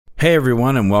Hey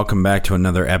everyone, and welcome back to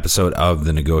another episode of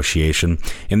The Negotiation.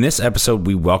 In this episode,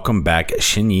 we welcome back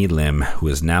Xin Yi Lim, who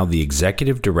is now the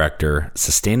Executive Director,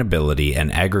 Sustainability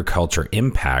and Agriculture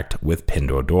Impact with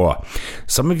Pinduoduo.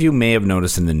 Some of you may have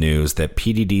noticed in the news that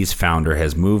PDD's founder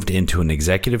has moved into an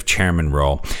executive chairman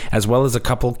role, as well as a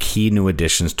couple key new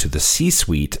additions to the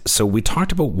C-suite. So we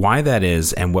talked about why that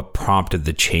is and what prompted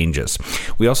the changes.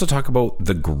 We also talk about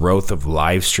the growth of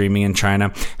live streaming in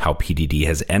China, how PDD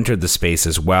has entered the space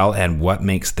as well, and what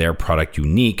makes their product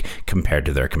unique compared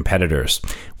to their competitors.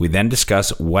 We then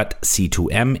discuss what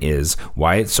C2M is,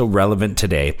 why it's so relevant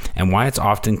today, and why it's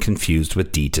often confused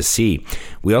with D2C.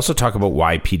 We also talk about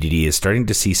why PDD is starting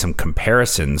to see some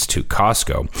comparisons to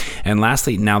Costco. And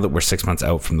lastly, now that we're 6 months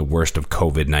out from the worst of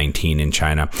COVID-19 in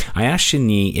China, I asked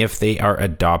Xin Yi if they are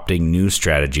adopting new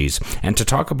strategies and to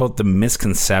talk about the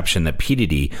misconception that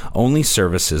PDD only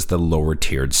services the lower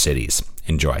tiered cities.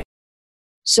 Enjoy.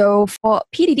 So for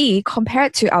PDD,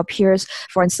 compared to our peers,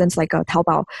 for instance, like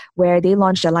Taobao, where they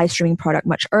launched a live streaming product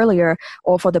much earlier,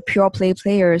 or for the pure play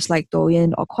players like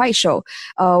Douyin or Kuaishou,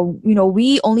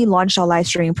 we only launched our live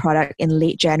streaming product in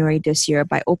late January this year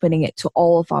by opening it to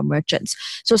all of our merchants.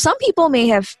 So some people may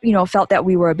have, felt that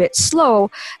we were a bit slow,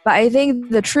 but I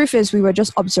think the truth is we were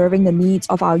just observing the needs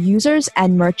of our users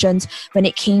and merchants when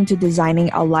it came to designing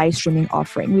our live streaming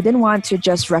offering. We didn't want to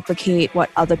just replicate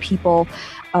what other people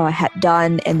had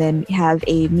done and then have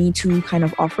a Me Too kind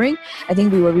of offering. I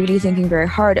think we were really thinking very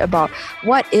hard about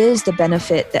what is the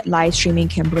benefit that live streaming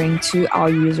can bring to our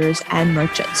users and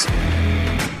merchants.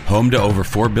 Home to over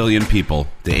 4 billion people,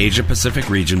 the Asia-Pacific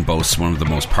region boasts one of the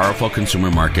most powerful consumer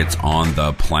markets on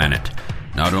the planet.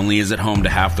 Not only is it home to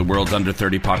half the world's under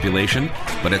 30 population,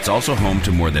 but it's also home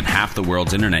to more than half the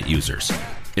world's internet users.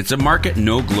 It's a market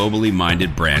no globally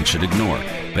minded brand should ignore,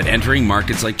 but entering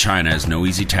markets like China is no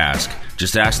easy task.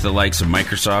 Just ask the likes of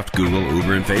Microsoft, Google,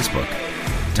 Uber, and Facebook.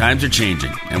 Times are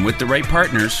changing, and with the right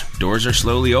partners, doors are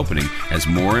slowly opening as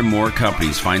more and more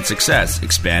companies find success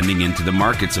expanding into the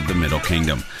markets of the Middle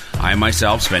Kingdom. I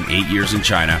myself spent 8 years in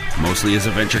China, mostly as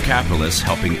a venture capitalist,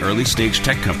 helping early-stage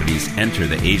tech companies enter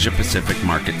the Asia-Pacific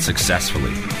market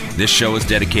successfully. This show is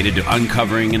dedicated to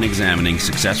uncovering and examining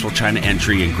successful China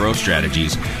entry and growth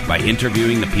strategies by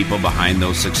interviewing the people behind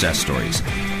those success stories.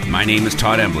 My name is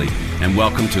Todd Embley, and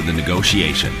welcome to The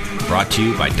Negotiation, brought to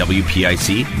you by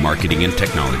WPIC Marketing and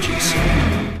Technologies.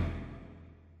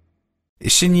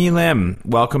 Xin Yi Lim,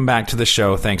 welcome back to the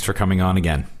show. Thanks for coming on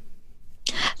again.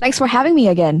 Thanks for having me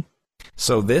again.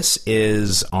 So this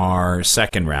is our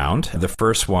second round. The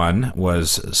first one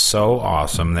was so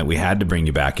awesome that we had to bring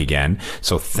you back again.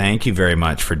 So thank you very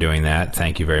much for doing that.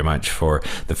 Thank you very much for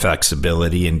the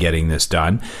flexibility in getting this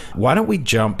done. Why don't we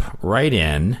jump right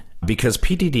in? Because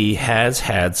PDD has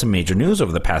had some major news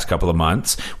over the past couple of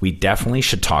months. We definitely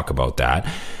should talk about that.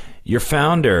 Your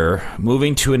founder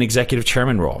moving to an executive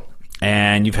chairman role,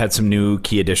 and you've had some new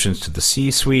key additions to the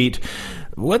C-suite.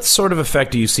 What sort of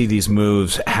effect do you see these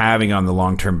moves having on the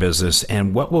long-term business,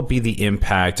 and what will be the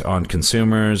impact on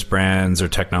consumers, brands, or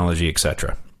technology,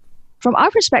 etc.? From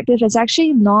our perspective, it's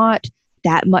actually not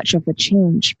that much of a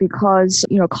change because,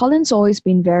 Colin's always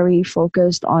been very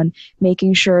focused on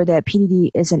making sure that PDD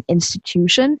is an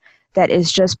institution that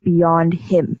is just beyond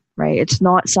him, right? It's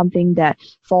not something that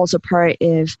falls apart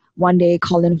if one day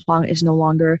Colin Huang is no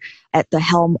longer at the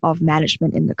helm of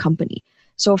management in the company.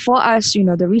 So for us,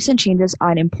 the recent changes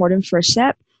are an important first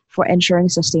step for ensuring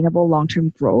sustainable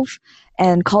long-term growth.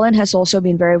 And Colin has also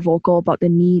been very vocal about the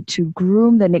need to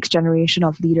groom the next generation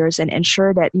of leaders and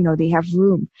ensure that, they have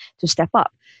room to step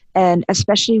up. And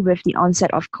especially with the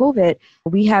onset of COVID,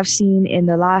 we have seen in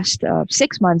the last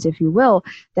 6 months, if you will,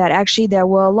 that actually there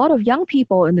were a lot of young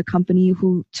people in the company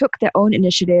who took their own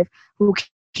initiative, who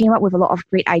came up with a lot of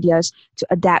great ideas to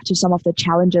adapt to some of the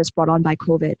challenges brought on by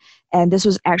COVID. And this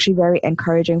was actually very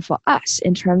encouraging for us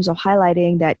in terms of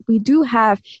highlighting that we do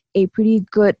have a pretty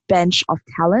good bench of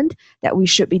talent that we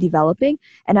should be developing.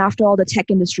 And after all, the tech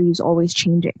industry is always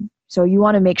changing. So you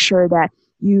want to make sure that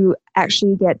you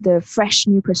actually get the fresh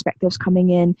new perspectives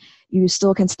coming in. You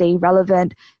still can stay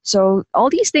relevant. So all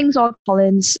these things are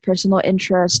Colin's personal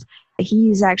interest.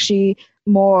 He's actually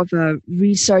more of a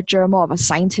researcher, more of a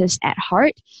scientist at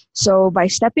heart. So by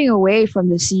stepping away from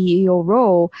the CEO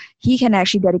role, he can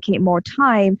actually dedicate more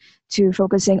time to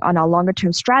focusing on our longer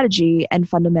term strategy and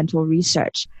fundamental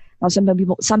research. Now,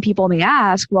 some people may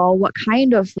ask, well, what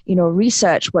kind of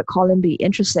research would Colin be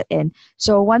interested in?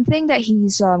 So one thing that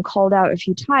he's called out a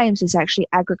few times is actually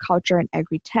agriculture and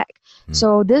agritech.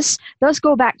 So this does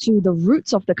go back to the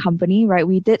roots of the company, right?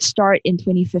 We did start in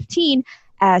 2015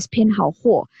 as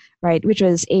Pinduoduo, right, which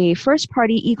was a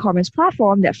first-party e-commerce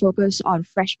platform that focused on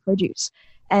fresh produce.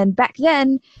 And back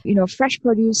then, fresh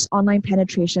produce online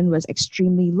penetration was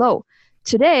extremely low.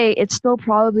 Today, it's still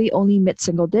probably only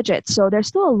mid-single digits. So there's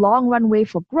still a long runway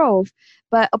for growth.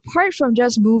 But apart from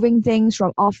just moving things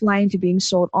from offline to being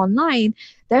sold online,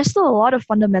 there's still a lot of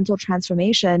fundamental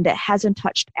transformation that hasn't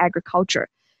touched agriculture,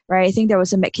 right? I think there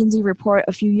was a McKinsey report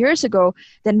a few years ago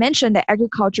that mentioned that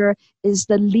agriculture is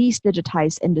the least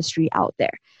digitized industry out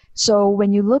there. So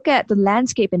when you look at the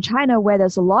landscape in China, where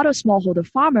there's a lot of smallholder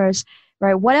farmers,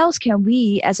 right, what else can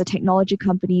we as a technology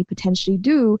company potentially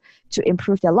do to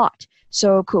improve their lot?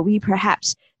 So could we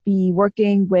perhaps be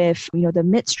working with the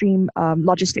midstream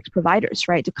logistics providers,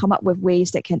 right, to come up with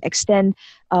ways that can extend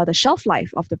the shelf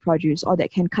life of the produce, or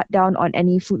that can cut down on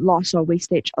any food loss or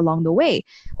wastage along the way?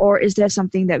 Or is there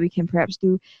something that we can perhaps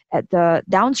do at the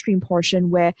downstream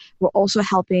portion where we're also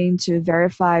helping to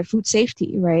verify food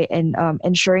safety, right, and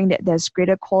ensuring that there's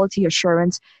greater quality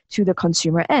assurance to the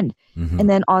consumer end? And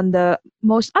then on the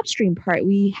most upstream part,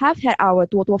 we have had our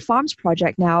Pinduoduo Farms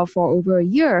project now for over a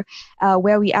year,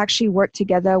 where we actually work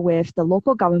together with the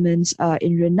local governments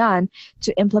in Yunnan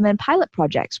to implement pilot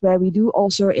projects, where we do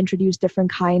also introduce different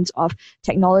kinds of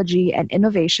technology and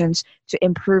innovations to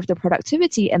improve the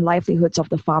productivity and livelihoods of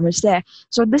the farmers there.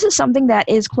 So this is something that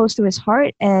is close to his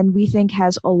heart, and we think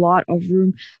has a lot of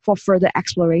room for further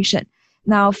exploration.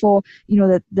 Now, for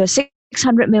the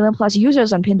 600 million plus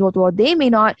users on Pinduoduo, they may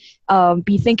not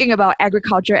be thinking about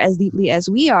agriculture as deeply as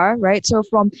we are, right? So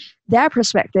from their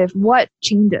perspective, what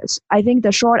changes? I think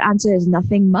the short answer is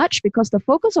nothing much, because the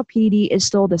focus of PDD is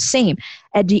still the same.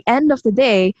 At the end of the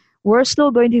day, we're still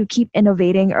going to keep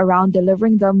innovating around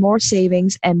delivering them more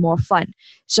savings and more fun.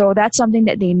 So that's something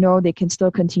that they know they can still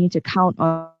continue to count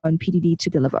on PDD to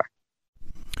deliver.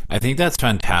 I think that's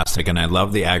fantastic, and I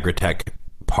love the agritech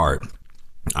part.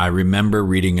 I remember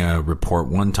reading a report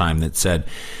one time that said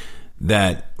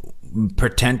that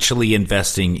potentially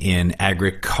investing in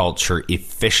agriculture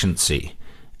efficiency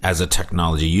as a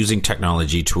technology, using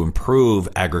technology to improve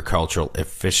agricultural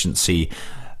efficiency,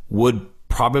 would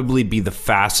probably be the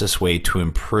fastest way to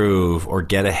improve or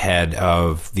get ahead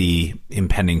of the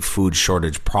impending food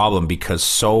shortage problem, because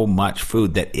so much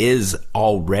food that is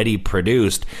already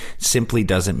produced simply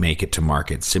doesn't make it to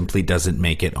market, simply doesn't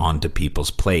make it onto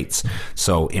people's plates.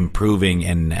 So improving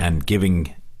and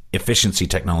giving efficiency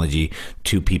technology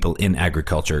to people in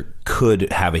agriculture could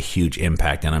have a huge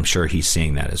impact, and I'm sure he's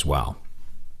seeing that as well.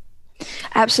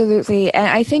 Absolutely. And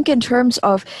I think in terms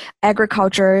of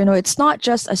agriculture, it's not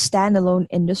just a standalone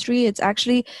industry. It's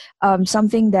actually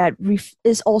something that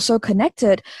is also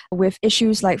connected with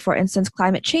issues like, for instance,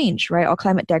 climate change, right, or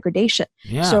climate degradation.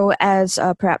 Yeah. So as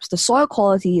perhaps the soil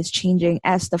quality is changing,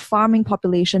 as the farming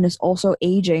population is also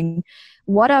aging,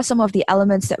 what are some of the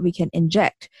elements that we can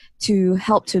inject to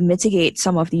help to mitigate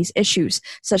some of these issues,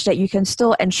 such that you can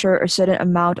still ensure a certain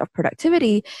amount of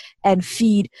productivity and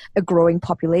feed a growing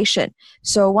population?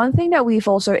 So one thing that we've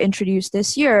also introduced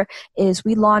this year is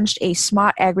we launched a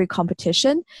smart agri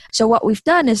competition. So what we've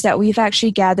done is that we've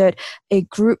actually gathered a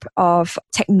group of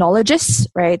technologists,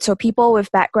 right? So people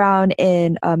with background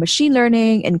in machine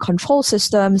learning, in control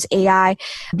systems, AI.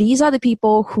 These are the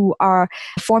people who are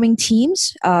forming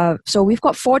teams. So we've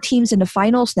got 4 teams in the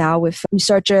finals now, with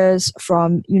researchers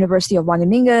from University of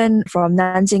Wageningen, from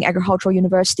Nanjing Agricultural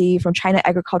University, from China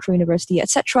Agricultural University,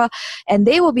 etc. And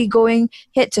they will be going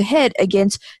head to head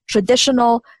against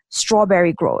traditional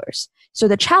strawberry growers. So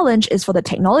the challenge is for the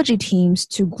technology teams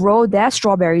to grow their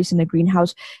strawberries in the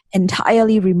greenhouse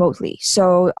entirely remotely.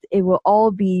 So it will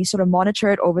all be sort of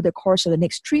monitored over the course of the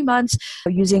next 3 months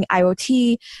using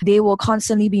IoT. They will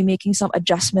constantly be making some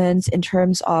adjustments in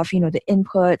terms of, the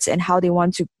inputs and how they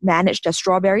want to manage their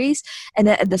strawberries. And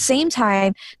then at the same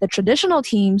time, the traditional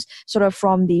teams, sort of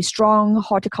from the strong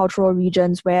horticultural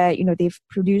regions where, they've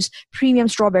produced premium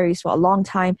strawberries for a long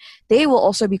time, they will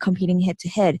also be competing head to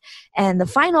head. And the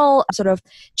final sort of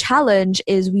challenge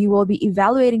is we will be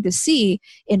evaluating to see,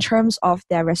 in terms of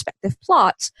their respective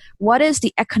plots, what is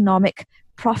the economic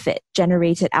profit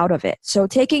generated out of it. So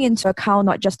taking into account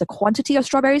not just the quantity of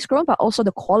strawberries grown, but also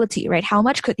the quality, right? How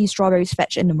much could these strawberries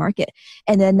fetch in the market?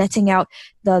 And then netting out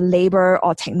the labor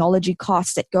or technology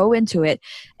costs that go into it.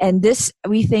 And this,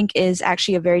 we think, is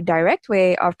actually a very direct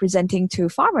way of presenting to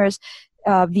farmers.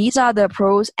 These are the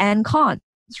pros and cons,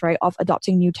 right, of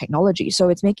adopting new technology. So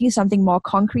it's making something more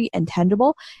concrete and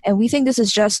tangible. And we think this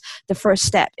is just the first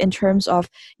step in terms of,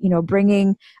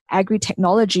 bringing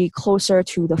agri-technology closer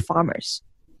to the farmers.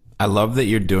 I love that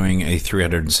you're doing a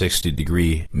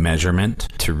 360-degree measurement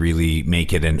to really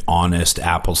make it an honest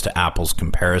apples-to-apples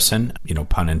comparison,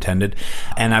 pun intended.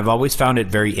 And I've always found it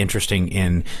very interesting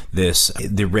in this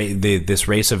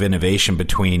race of innovation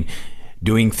between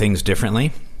doing things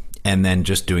differently and then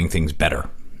just doing things better.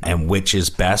 And which is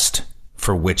best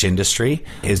for which industry?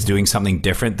 Is doing something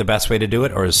different the best way to do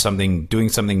it? Or is doing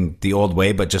something the old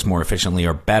way, but just more efficiently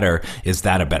or better? Is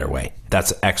that a better way?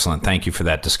 That's excellent. Thank you for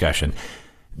that discussion.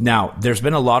 Now, there's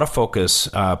been a lot of focus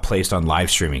placed on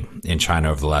live streaming in China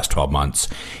over the last 12 months.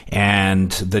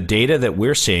 And the data that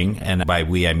we're seeing, and by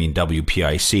we, I mean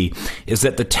WPIC, is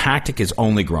that the tactic is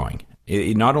only growing.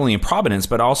 Not only in prominence,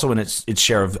 but also in its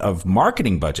share of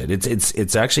marketing budget.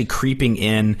 It's actually creeping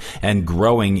in and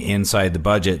growing inside the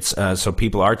budgets. So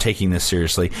people are taking this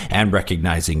seriously and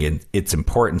recognizing its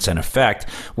importance and effect.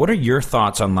 What are your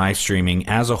thoughts on live streaming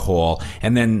as a whole?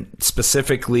 And then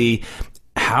specifically,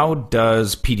 how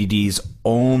does PDD's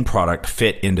own product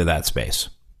fit into that space?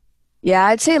 Yeah,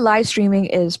 I'd say live streaming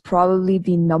is probably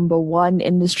the number one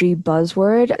industry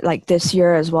buzzword, like this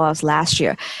year as well as last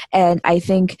year. And I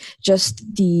think just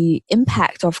the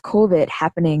impact of COVID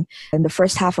happening in the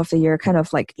first half of the year, kind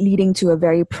of like leading to a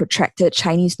very protracted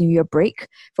Chinese New Year break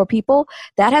for people,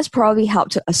 that has probably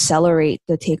helped to accelerate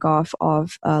the takeoff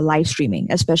of live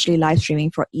streaming, especially live streaming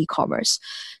for e-commerce.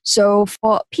 So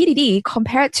for PDD,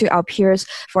 compared to our peers,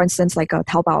 for instance, like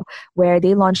Taobao, where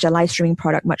they launched a live streaming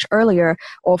product much earlier,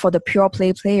 or for the pure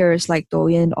play players like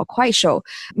Douyin or Kuaishou,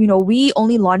 we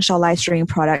only launched our live streaming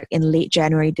product in late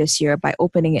January this year by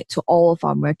opening it to all of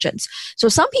our merchants. So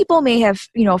some people may have,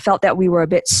 felt that we were a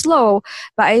bit slow,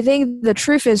 but I think the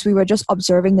truth is we were just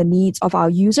observing the needs of our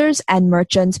users and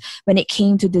merchants when it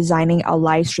came to designing our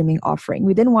live streaming offering.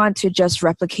 We didn't want to just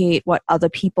replicate what other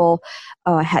people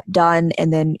had done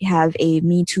and then have a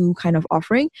Me Too kind of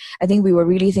offering. I think we were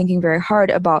really thinking very hard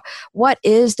about what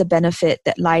is the benefit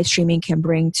that live streaming can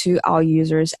bring to our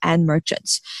users and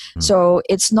merchants. So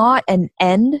it's not an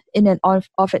end in and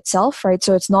of itself, right?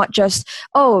 So it's not just,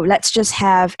 let's just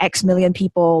have X million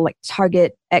people, like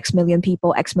target X million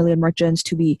people, X million merchants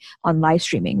to be on live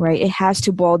streaming, right? It has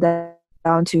to boil down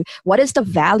to what is the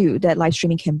value that live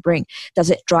streaming can bring?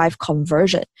 Does it drive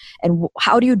conversion? And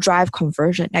how do you drive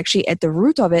conversion? Actually, at the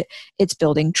root of it, it's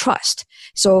building trust.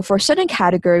 So for certain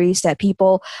categories that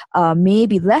people may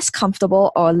be less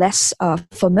comfortable or less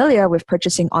familiar with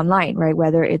purchasing online, right?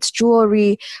 Whether it's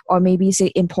jewelry or maybe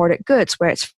say imported goods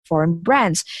where it's foreign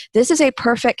brands. This is a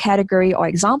perfect category or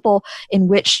example in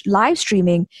which live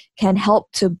streaming can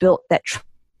help to build that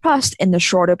trust in the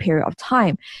shorter period of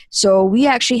time. So we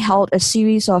actually held a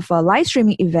series of live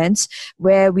streaming events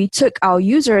where we took our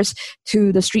users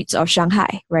to the streets of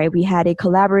Shanghai, right? We had a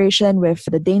collaboration with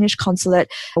the Danish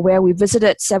consulate where we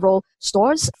visited several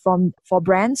stores for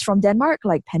brands from Denmark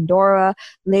like Pandora,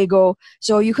 Lego.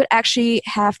 So you could actually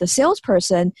have the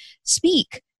salesperson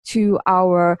speak to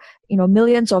our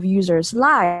millions of users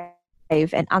live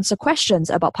and answer questions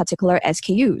about particular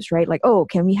SKUs, right? Like,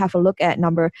 can we have a look at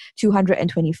number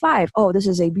 225? This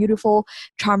is a beautiful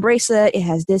charm bracelet. It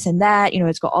has this and that.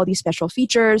 It's got all these special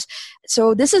features.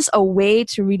 So this is a way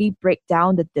to really break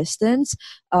down the distance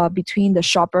between the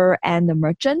shopper and the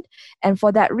merchant. And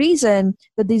for that reason,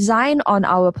 the design on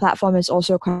our platform is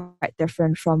also quite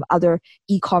different from other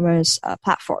e-commerce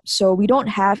platforms. So we don't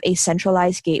have a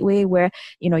centralized gateway where,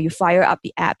 you fire up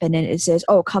the app and then it says,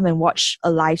 come and watch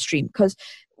a live stream. Because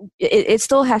it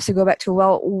still has to go back to,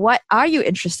 what are you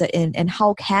interested in and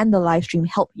how can the live stream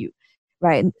help you,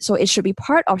 right? So it should be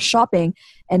part of shopping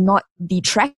and not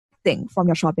detracting from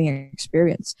your shopping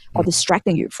experience or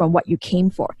distracting you from what you came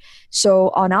for.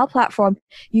 So on our platform,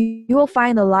 you will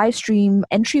find the live stream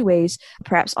entryways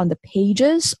perhaps on the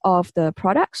pages of the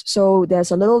products. So there's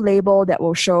a little label that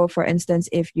will show, for instance,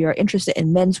 if you're interested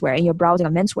in menswear and you're browsing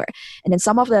on menswear. And then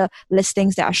some of the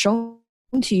listings that are shown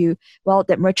to you,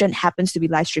 that merchant happens to be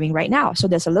live streaming right now. So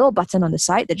there's a little button on the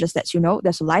side that just lets you know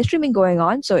there's a live streaming going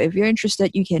on. So if you're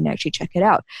interested, you can actually check it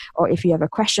out. Or if you have a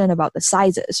question about the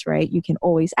sizes, right, you can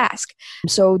always ask.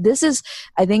 So this is,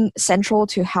 I think, central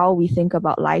to how we think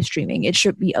about live streaming. It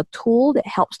should be a tool that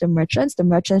helps the merchants. The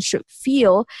merchants should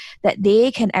feel that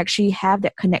they can actually have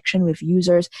that connection with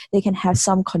users. They can have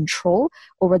some control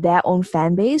over their own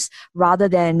fan base rather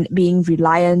than being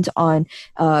reliant on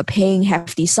paying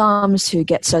hefty sums to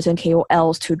get certain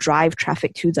KOLs to drive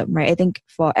traffic to them, right? I think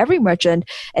for every merchant,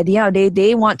 at the end of the day,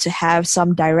 they want to have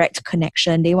some direct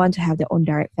connection. They want to have their own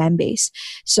direct fan base.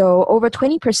 So over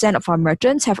 20% of our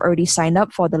merchants have already signed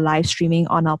up for the live streaming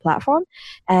on our platform.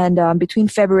 And between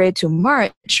February to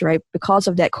March, right, because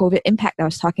of that COVID impact I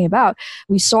was talking about,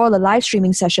 we saw the live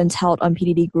streaming sessions held on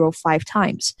PDD grow 5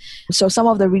 times. So some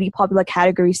of the really popular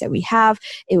categories that we have,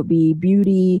 it would be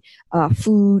beauty,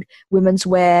 food, women's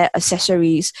wear,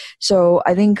 accessories. So So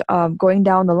I think going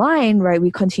down the line, right,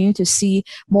 we continue to see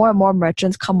more and more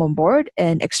merchants come on board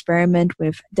and experiment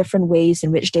with different ways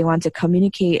in which they want to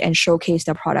communicate and showcase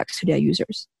their products to their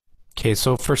users. Okay,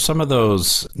 so for some of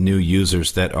those new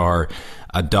users that are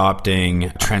adopting,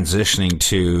 transitioning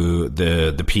to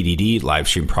the PDD live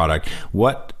stream product,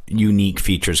 what unique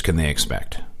features can they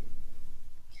expect?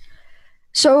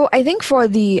 So I think for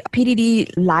the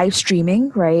PDD live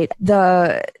streaming, right,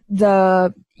 the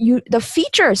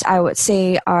features I would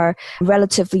say are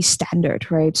relatively standard,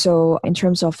 right? So in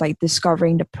terms of like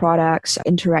discovering the products,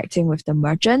 interacting with the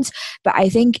merchants, but I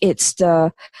think it's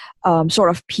the sort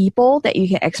of people that you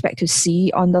can expect to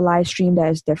see on the live stream that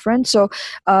is different. So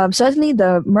certainly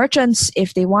the merchants,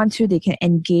 if they want to, they can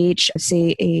engage,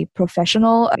 say, a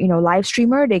professional, live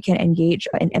streamer. They can engage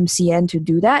an MCN to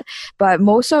do that. But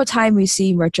most of the time, we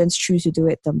see merchants choose to do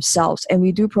it themselves, and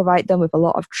we do provide them with a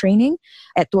lot of training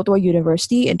at Pinduoduo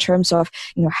University in terms of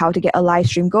how to get a live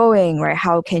stream going, right?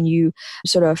 How can you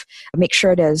sort of make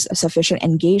sure there's sufficient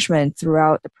engagement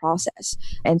throughout the process?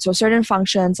 And so certain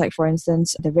functions, like for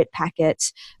instance, the red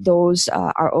packets, those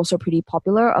are also pretty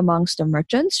popular amongst the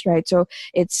merchants, right? So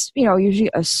it's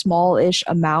usually a smallish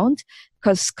amount,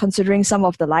 because considering some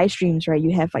of the live streams, right, you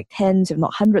have like tens, if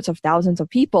not hundreds of thousands of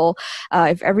people.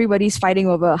 If everybody's fighting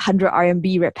over 100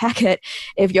 RMB red packet,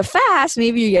 if you're fast,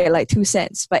 maybe you get like 2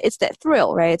 cents. But it's that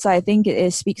thrill, right? So I think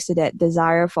it speaks to that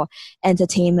desire for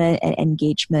entertainment and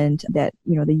engagement that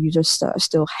the users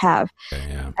still have.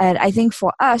 Yeah. And I think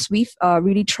for us, we've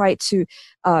really tried to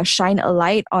shine a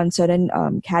light on certain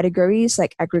categories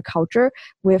like agriculture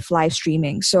with live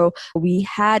streaming. So we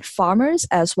had farmers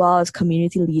as well as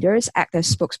community leaders act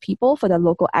as spokespeople for the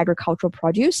local agricultural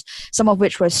produce, some of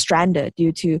which was stranded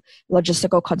due to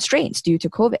logistical constraints due to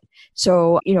COVID.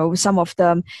 So, some of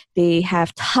them, they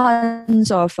have tons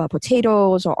of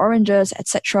potatoes or oranges,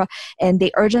 etc., and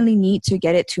they urgently need to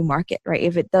get it to market, right?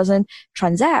 If it doesn't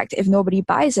transact, if nobody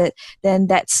buys it, then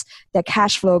that's the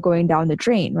cash flow going down the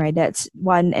drain, right? That's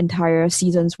one entire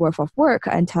season's worth of work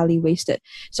entirely wasted.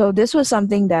 So this was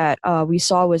something that we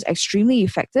saw was extremely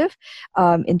effective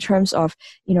in terms of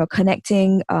connecting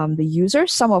the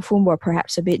users, some of whom were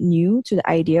perhaps a bit new to the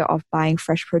idea of buying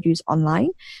fresh produce online.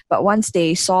 But once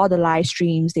they saw the live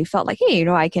streams, they felt like, hey,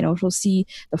 I can also see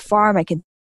the farm, I can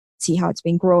see how it's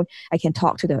being grown, I can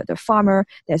talk to the farmer,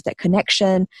 there's that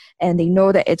connection, and they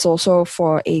know that it's also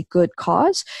for a good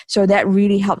cause. So that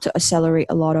really helped to accelerate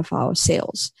a lot of our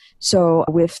sales. So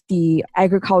with the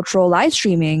agricultural live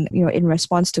streaming, in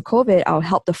response to COVID, our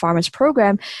Help the Farmers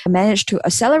program managed to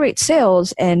accelerate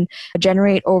sales and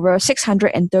generate over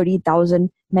 630,000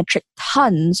 metric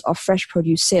tons of fresh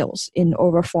produce sales in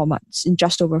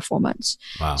just over 4 months.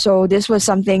 Wow. So this was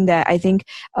something that I think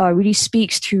really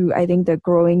speaks to, the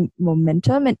growing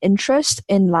momentum and interest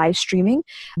in live streaming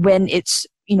when it's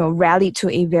rallied to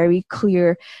a very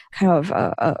clear kind of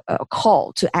a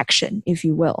call to action, if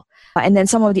you will. And then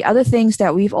some of the other things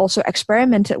that we've also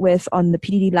experimented with on the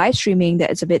PDD live streaming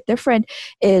that is a bit different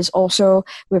is also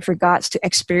with regards to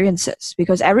experiences,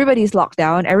 because everybody's locked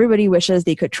down. Everybody wishes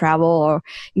they could travel or,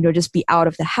 just be out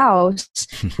of the house.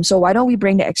 So why don't we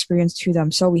bring the experience to them?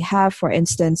 So we have, for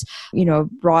instance,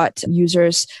 brought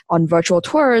users on virtual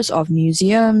tours of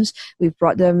museums. We've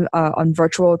brought them on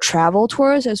virtual travel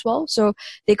tours as well. So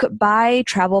they could buy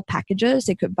travel packages.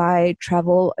 They could buy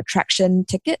travel attraction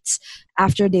tickets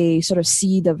after they sort of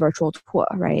see the virtual tour,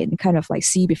 right? And kind of like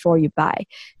see before you buy.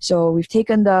 So we've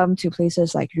taken them to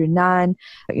places like Yunnan,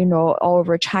 all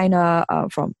over China,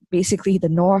 from basically the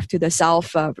north to the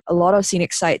south, a lot of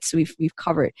scenic sites we've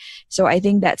covered. So I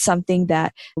think that's something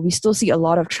that we still see a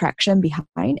lot of traction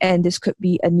behind, and this could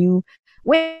be a new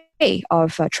way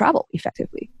of travel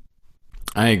effectively.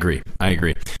 I agree.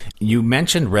 You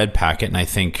mentioned red packet, and I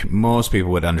think most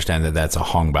people would understand that that's a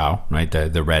hongbao, right?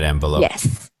 The red envelope.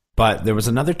 Yes. But there was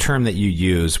another term that you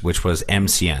used, which was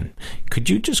MCN. Could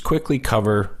you just quickly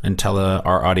cover and tell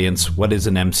our audience what is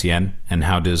an MCN and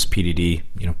how does PDD,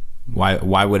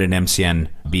 why would an MCN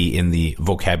be in the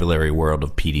vocabulary world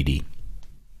of PDD?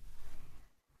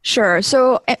 Sure.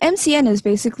 So MCN is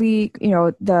basically,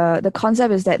 the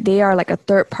concept is that they are like a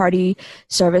third-party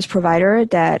service provider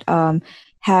that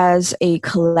has a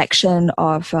collection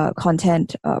of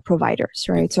content providers,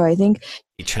 right? So I think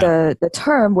The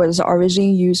term was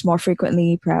originally used more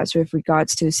frequently, perhaps with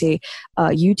regards to, say,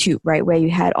 YouTube, right, where you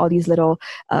had all these little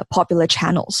popular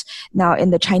channels. Now,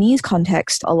 in the Chinese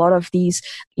context, a lot of these,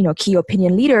 key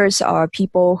opinion leaders are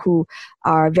people who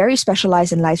are very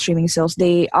specialized in live streaming sales.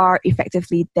 They are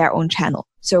effectively their own channel.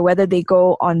 So whether they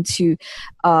go onto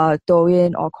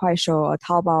Douyin or Kuaishou or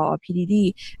Taobao or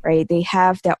PDD, right, they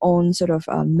have their own sort of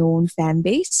known fan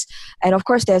base. And of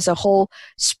course, there's a whole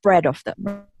spread of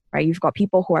them. Right, you've got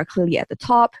people who are clearly at the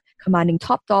top, commanding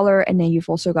top dollar, and then you've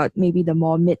also got maybe the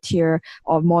more mid-tier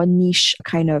or more niche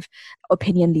kind of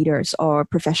opinion leaders or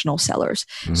professional sellers.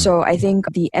 So I think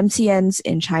the MCNs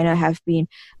in China have been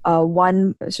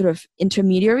one sort of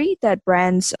intermediary that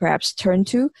brands perhaps turn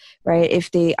to, right,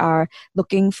 if they are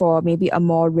looking for maybe a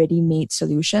more ready-made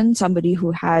solution, somebody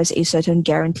who has a certain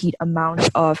guaranteed amount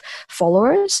of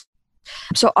followers.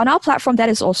 So on our platform, that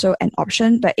is also an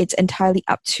option, but it's entirely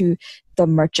up to the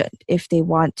merchant if they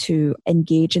want to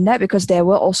engage in that, because there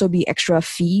will also be extra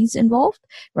fees involved,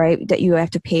 right, that you have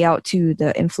to pay out to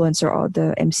the influencer or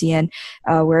the MCN.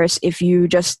 Whereas if you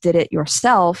just did it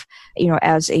yourself,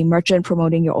 as a merchant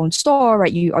promoting your own store,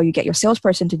 right, you get your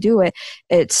salesperson to do it,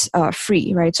 it's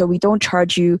free, right? So we don't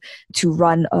charge you to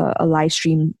run a live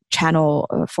stream channel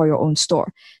for your own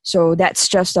store. So that's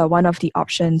just one of the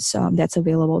options that's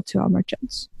available to our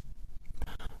merchants.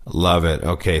 Love it.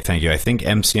 Okay, thank you. I think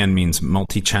MCN means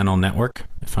multi-channel network,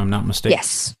 if I'm not mistaken.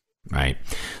 Yes. Right.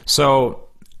 So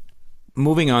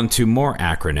moving on to more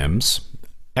acronyms.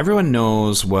 Everyone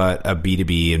knows what a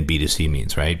B2B and B2C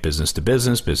means, right? Business to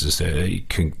business, business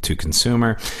to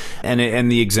consumer,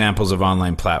 and the examples of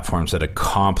online platforms that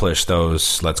accomplish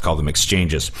those, let's call them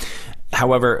exchanges.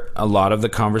 However, a lot of the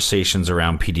conversations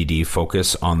around PDD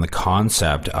focus on the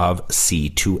concept of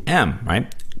C2M,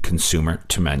 right? Consumer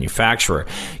to manufacturer.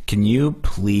 Can you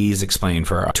please explain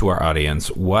to our audience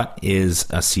what is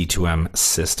a C2M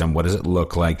system? What does it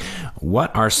look like?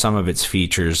 What are some of its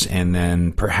features? And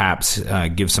then perhaps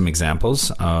give some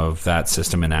examples of that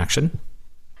system in action.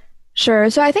 Sure.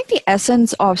 So I think the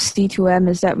essence of C2M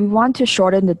is that we want to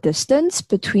shorten the distance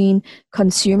between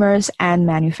consumers and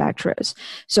manufacturers.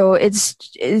 So it's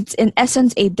in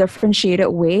essence a differentiated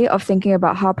way of thinking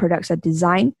about how products are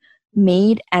designed,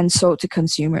 made, and sold to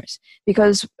consumers.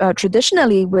 Because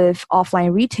traditionally with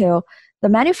offline retail, the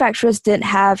manufacturers didn't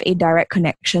have a direct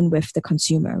connection with the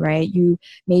consumer, right? You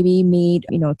maybe made,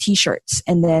 t-shirts,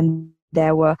 and then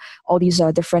there were all these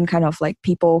different kind of like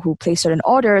people who placed certain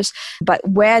orders, but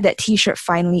where that t-shirt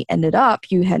finally ended up,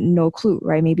 you had no clue,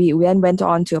 right? Maybe it then went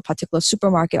on to a particular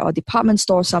supermarket or department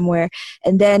store somewhere,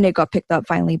 and then it got picked up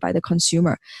finally by the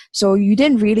consumer. So you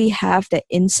didn't really have the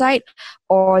insight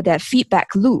or that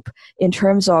feedback loop in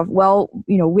terms of,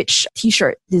 which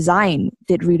t-shirt design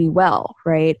did really well,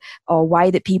 right? Or why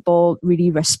did people really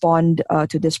respond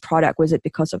to this product? Was it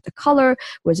because of the color?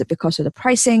 Was it because of the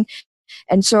pricing?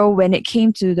 And so when it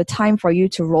came to the time for you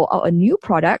to roll out a new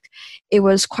product, it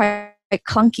was quite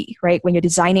clunky, right? When you're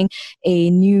designing a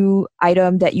new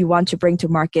item that you want to bring to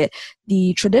market,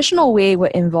 the traditional way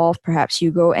would involve perhaps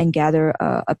you go and gather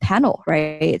a panel,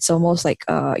 right? It's almost like,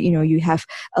 you have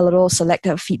a little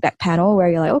selective feedback panel where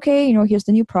you're like, okay, here's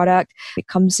the new product. It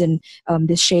comes in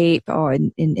this shape or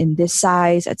in this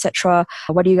size, etc.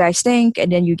 What do you guys think?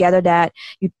 And then you gather that.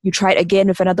 You try it again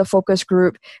with another focus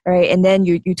group, right? And then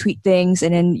you tweak things,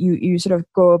 and then you sort of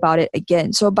go about it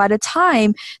again. So by the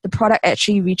time the product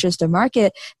actually reaches the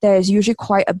market, there is usually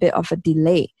quite a bit of a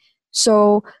delay.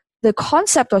 So the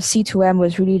concept of C2M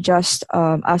was really just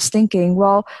us thinking,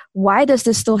 well, why does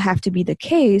this still have to be the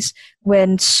case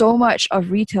when so much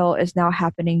of retail is now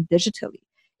happening digitally?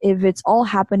 If it's all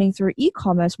happening through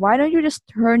e-commerce, why don't you just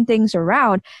turn things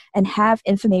around and have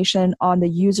information on the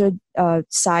user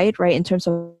side, right, in terms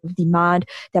of demand,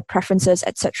 their preferences,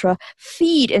 etc.,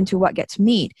 feed into what gets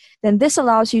made? Then this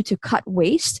allows you to cut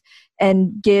waste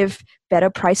and give better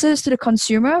prices to the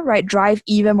consumer, right? Drive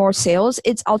even more sales.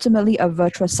 It's ultimately a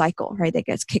virtuous cycle, right? That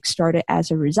gets kickstarted as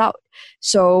a result.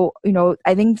 So,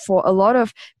 I think for a lot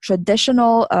of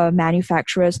traditional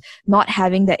manufacturers, not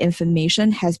having that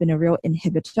information has been a real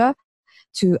inhibitor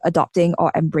to adopting or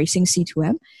embracing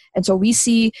C2M. And so we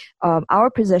see our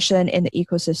position in the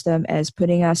ecosystem as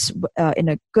putting us in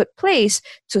a good place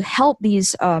to help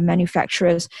these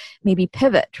manufacturers maybe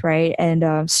pivot, right,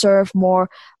 and serve more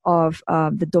of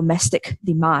the domestic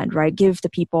demand, right, give the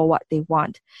people what they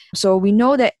want. So we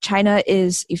know that China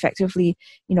is effectively,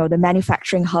 the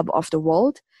manufacturing hub of the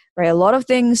world. right? A lot of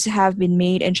things have been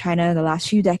made in China in the last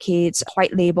few decades,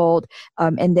 white labeled,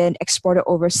 and then exported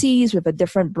overseas with a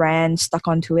different brand stuck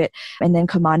onto it, and then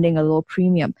commanding a low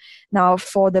premium. Now,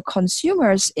 for the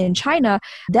consumers in China,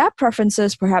 their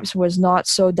preferences perhaps was not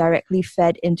so directly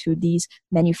fed into these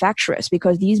manufacturers,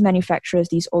 because these manufacturers,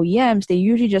 these OEMs, they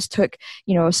usually just took,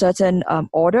 a certain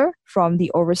order from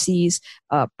the overseas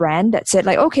brand that said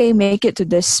like, okay, make it to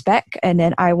this spec, and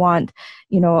then I want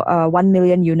 1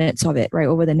 million units of it, right,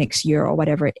 over the next year or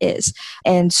whatever it is.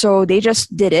 And so they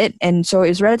just did it. And so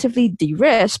it's relatively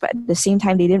de-risked, but at the same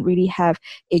time, they didn't really have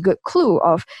a good clue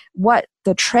of what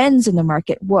the trends in the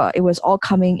market were. It was all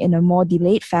coming in a more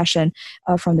delayed fashion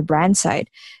from the brand side.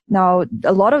 Now,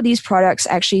 a lot of these products,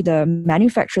 actually, the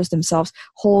manufacturers themselves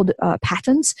hold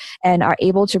patents and are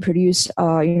able to produce,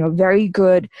 very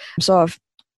good sort of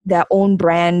their own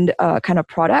brand kind of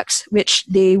products, which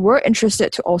they were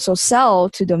interested to also sell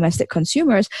to domestic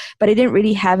consumers, but they didn't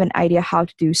really have an idea how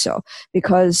to do so,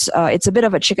 because it's a bit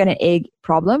of a chicken and egg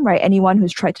problem, right? Anyone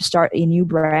who's tried to start a new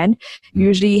brand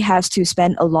usually has to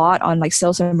spend a lot on like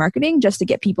sales and marketing just to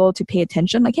get people to pay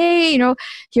attention. Like, hey,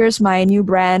 here's my new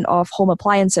brand of home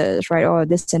appliances, right? Or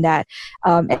this and that.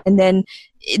 And then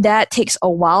that takes a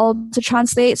while to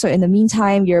translate. So in the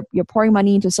meantime, you're pouring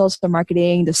money into sales and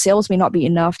marketing. The sales may not be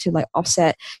enough to like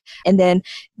offset. And then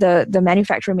the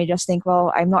manufacturer may just think,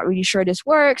 well, I'm not really sure this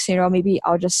works. Maybe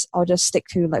I'll just stick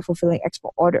to like fulfilling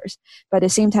export orders. But at the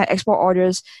same time, export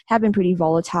orders have been pretty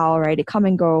volatile, right? They come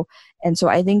and go. And so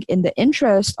I think in the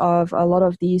interest of a lot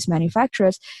of these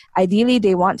manufacturers, ideally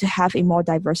they want to have a more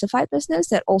diversified business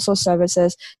that also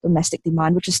services domestic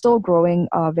demand, which is still growing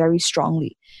very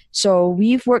strongly. So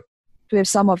we've worked with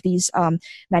some of these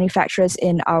manufacturers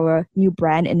in our new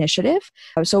brand initiative.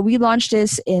 So we launched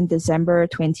this in December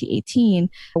 2018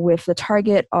 with the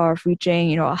target of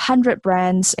reaching 100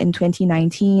 brands in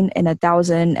 2019 and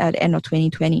 1,000 at the end of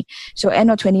 2020. So end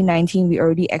of 2019, we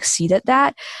already exceeded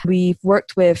that. We've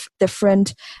worked with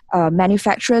different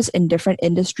manufacturers in different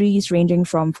industries, ranging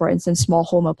from, for instance, small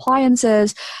home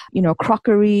appliances,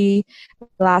 crockery,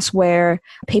 glassware,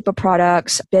 paper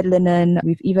products, bed linen.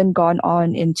 We've even gone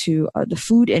on into the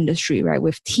food industry, right,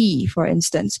 with tea, for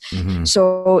instance. Mm-hmm.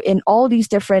 So in all these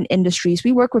different industries,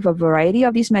 we work with a variety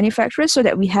of these manufacturers so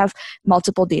that we have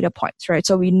multiple data points, right?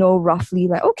 So we know roughly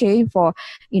like, okay, for,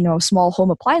 small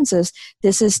home appliances,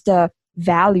 this is the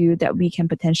value that we can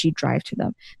potentially drive to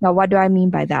them. Now, what do I mean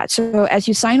by that? So as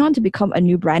you sign on to become a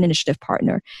new brand initiative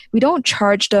partner, we don't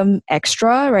charge them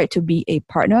extra, right, to be a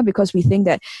partner, because we think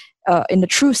that in the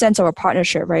true sense of a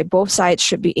partnership, right, both sides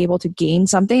should be able to gain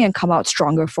something and come out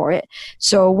stronger for it.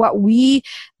 So what we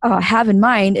have in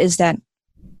mind is that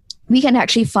we can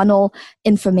actually funnel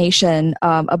information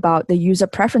about the user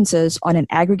preferences on an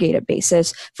aggregated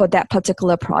basis for that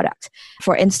particular product.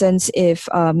 For instance, if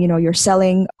you're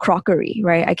selling crockery,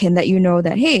 right, I can let you know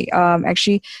that, hey,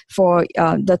 actually for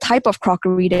the type of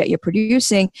crockery that you're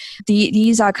producing,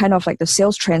 these are kind of like the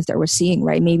sales trends that we're seeing,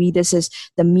 right? Maybe this is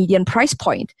the median price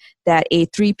point that a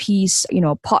 3-piece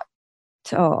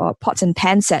pots and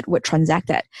pan set would transact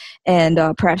at. And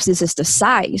perhaps this is the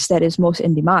size that is most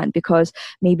in demand, because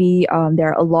maybe there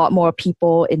are a lot more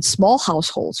people in small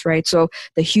households, right? So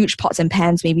the huge pots and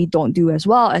pans maybe don't do as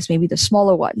well as maybe the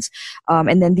smaller ones.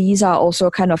 And then these are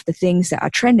also kind of the things that are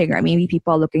trending, right? Maybe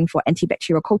people are looking for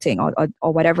antibacterial coating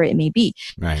or whatever it may be.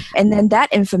 Right. And then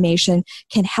that information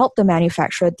can help the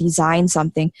manufacturer design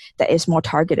something that is more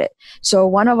targeted. So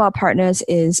one of our partners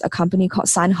is a company called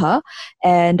Sanhe,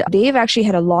 and they've actually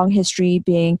had a long history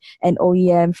being an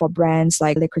OEM for brands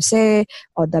like Le Creuset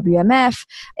or WMF,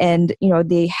 and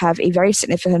they have a very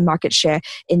significant market share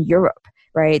in Europe,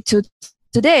 right?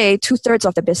 Today, 2/3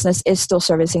 of the business is still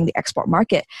servicing the export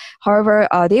market. However,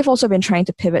 they've also been trying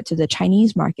to pivot to the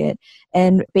Chinese market.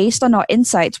 And based on our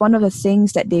insights, one of the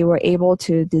things that they were able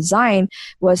to design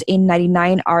was a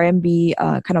 99 RMB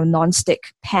kind of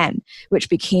non-stick pan, which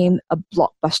became a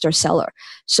blockbuster seller.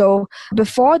 So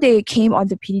before they came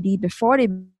onto PDD, before they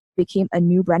became a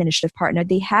new brand initiative partner,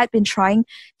 they had been trying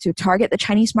to target the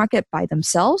Chinese market by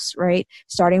themselves, right?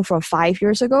 Starting from 5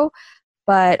 years ago.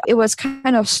 But it was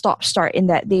kind of stop-start in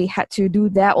that they had to do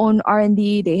their own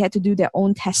R&D, they had to do their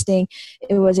own testing.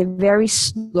 It was a very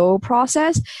slow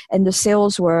process, and the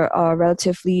sales were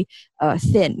relatively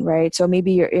thin, right? So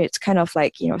maybe it's kind of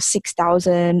like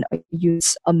 6,000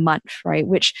 units a month, right?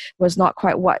 Which was not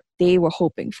quite what they were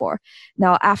hoping for.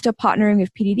 Now, after partnering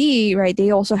with PDD, right,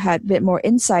 they also had a bit more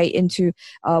insight into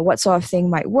what sort of thing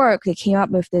might work. They came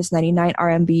up with this 99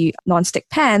 RMB non-stick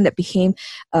pan that became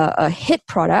a hit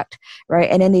product, right?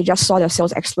 And then they just saw their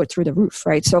sales explode through the roof,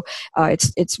 right? So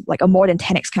it's like a more than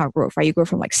 10x kind of growth, right? You go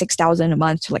from like 6,000 a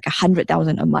month to like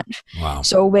 100,000 a month. Wow.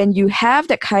 So when you have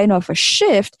that kind of a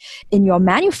shift in your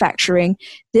manufacturing,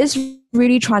 this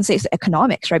really translates to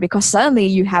economics, right? Because suddenly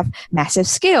you have massive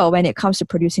scale when it comes to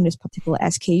producing this particular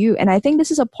SKU. And I think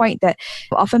this is a point that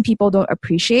often people don't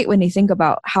appreciate when they think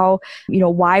about how,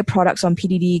 why products on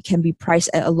PDD can be priced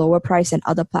at a lower price than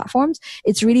other platforms.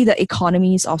 It's really the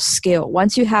economies of scale.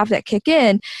 Once you have that kick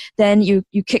in, then you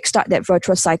kickstart that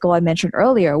virtuous cycle I mentioned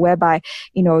earlier, whereby,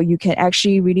 you can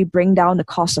actually really bring down the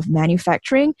cost of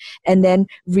manufacturing and then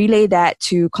relay that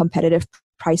to competitive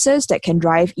prices that can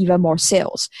drive even more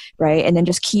sales, right? And then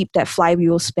just keep that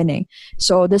flywheel spinning.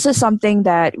 So this is something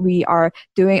that we are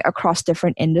doing across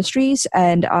different industries.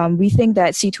 And we think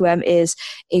that C2M is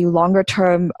a longer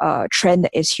term trend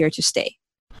that is here to stay.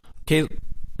 Okay.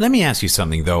 Let me ask you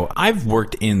something, though. I've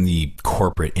worked in the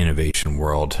corporate innovation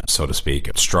world, so to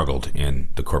speak, struggled in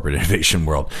the corporate innovation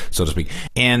world, so to speak.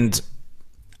 And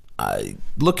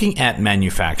looking at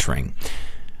manufacturing,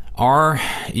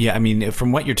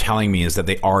 from what you're telling me is that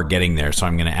they are getting there. So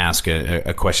I'm going to ask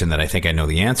a question that I think I know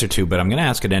the answer to, but I'm going to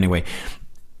ask it anyway.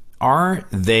 Are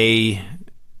they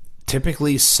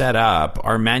typically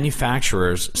are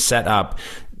manufacturers set up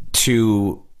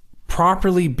to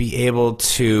properly be able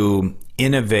to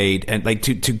innovate and like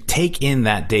to take in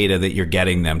that data that you're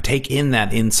getting them, take in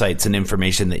that insights and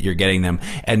information that you're getting them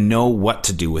and know what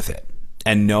to do with it?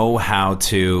 And know how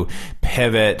to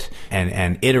pivot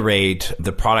and iterate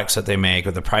the products that they make,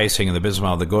 or the pricing and the business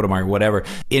model, the go-to-market, whatever,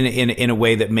 in a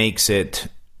way that makes it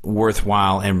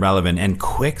worthwhile and relevant and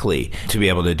quickly to be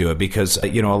able to do it. Because a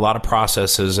lot of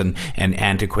processes and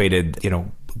antiquated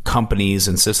companies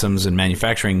and systems and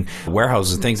manufacturing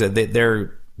warehouses and things that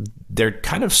they're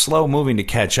kind of slow moving to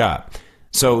catch up.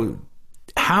 So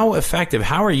how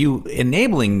are you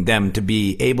enabling them to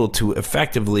be able to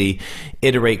effectively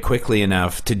iterate quickly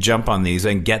enough to jump on these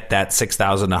and get that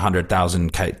 6,000 to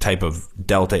 100,000 type of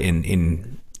delta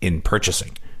in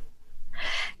purchasing?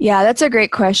 Yeah, that's a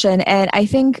great question. And I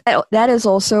think that is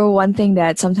also one thing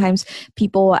that sometimes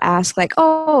people will ask, like,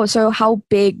 oh, so how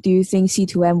big do you think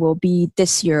C2M will be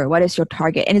this year? What is your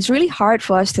target? And it's really hard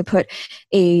for us to put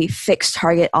a fixed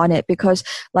target on it because,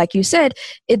 like you said,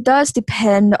 it does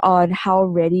depend on how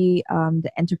ready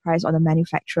the enterprise or the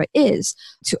manufacturer is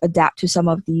to adapt to some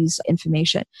of these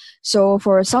information. So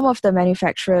for some of the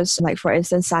manufacturers, like for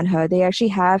instance, Sanhe, they actually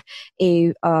have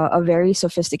a very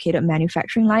sophisticated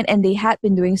manufacturing line, and they had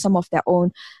been doing some of their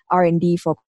own R&D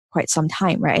for quite some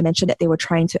time, right? I mentioned that they were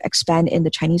trying to expand in the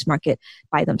Chinese market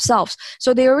by themselves.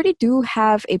 So they already do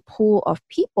have a pool of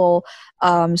people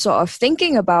sort of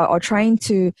thinking about or trying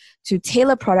to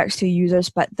tailor products to users,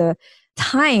 but the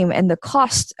time and the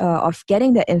cost of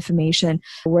getting that information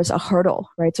was a hurdle,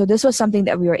 right? So this was something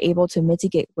that we were able to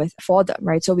mitigate for them,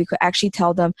 right? So we could actually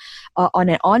tell them on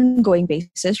an ongoing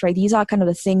basis, right? These are kind of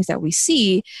the things that we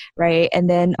see, right? And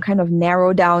then kind of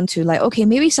narrow down to like, okay,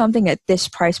 maybe something at this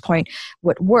price point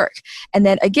would work. And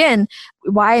then again,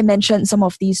 why I mentioned some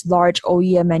of these large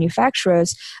OEM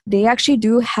manufacturers, they actually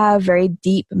do have very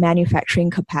deep manufacturing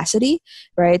capacity,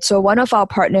 right? So one of our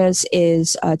partners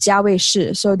is Jiawei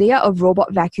Shi. So they are a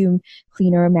robot vacuum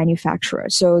cleaner manufacturer.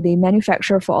 So they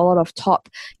manufacture for a lot of top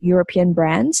European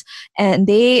brands, and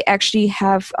they actually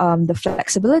have the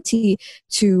flexibility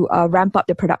to ramp up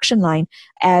the production line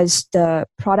as the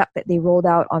product that they rolled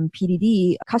out on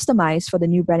PDD, customized for the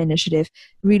new brand initiative,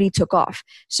 really took off.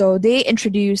 So they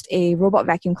introduced a robot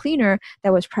vacuum cleaner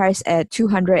that was priced at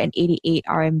 288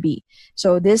 RMB.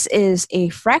 So this is a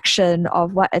fraction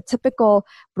of what a typical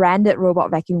branded robot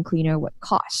vacuum cleaner would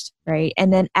cost, right?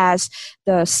 And then as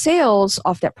the sales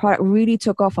of that product really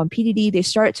took off on PDD, they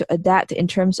started to adapt in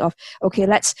terms of, okay,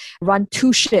 let's run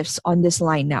 2 shifts on this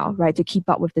line now, right, to keep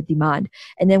up with the demand.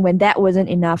 And then when that wasn't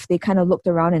enough, they kind of looked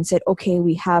around and said, okay,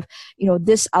 we have,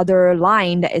 this other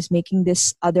line that is making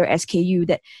this other SKU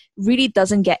that really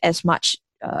doesn't get as much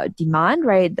demand,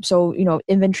 right? So,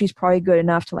 inventory is probably good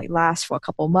enough to like last for a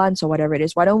couple months or whatever it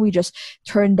is. Why don't we just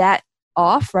turn that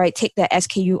off, right? Take that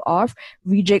SKU off,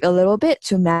 rejig a little bit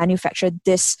to manufacture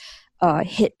this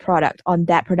hit product on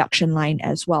that production line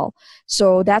as well.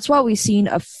 So that's what we've seen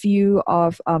a few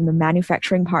of the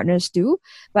manufacturing partners do.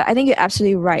 But I think you're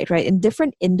absolutely right? In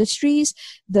different industries,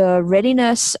 the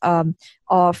readiness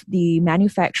of the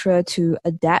manufacturer to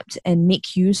adapt and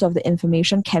make use of the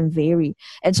information can vary.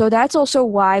 And so that's also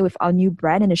why with our new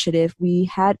brand initiative, we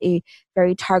had a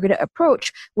very targeted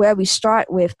approach where we start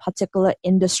with particular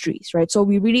industries, right? So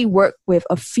we really work with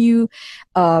a few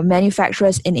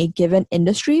manufacturers in a given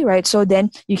industry, right? So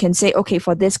then you can say, okay,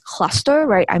 for this cluster,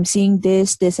 right, I'm seeing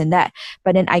this, this, and that.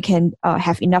 But then I can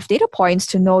have enough data points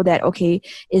to know that, okay,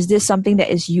 is this something that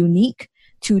is unique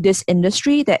to this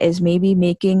industry that is maybe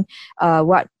making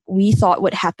what we thought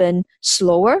would happen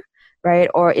slower, right?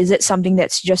 Or is it something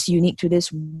that's just unique to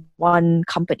this one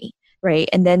company? Right.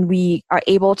 And then we are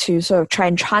able to sort of try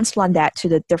and transplant that to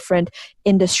the different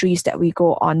industries that we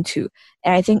go on to.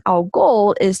 And I think our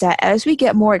goal is that as we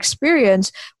get more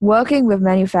experience working with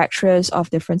manufacturers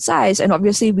of different size, and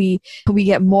obviously we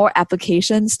get more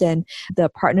applications than the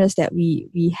partners that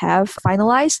we have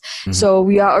finalized. Mm-hmm. So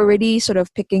we are already sort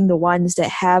of picking the ones that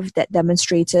have that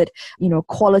demonstrated,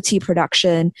 quality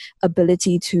production,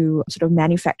 ability to sort of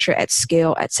manufacture at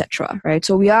scale, etc. Right.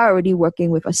 So we are already working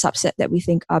with a subset that we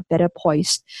think are better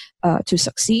poised to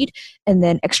succeed, and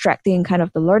then extracting kind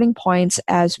of the learning points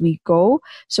as we go,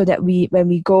 so that when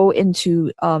we go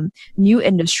into new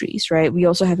industries, right, we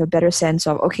also have a better sense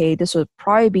of, okay, this will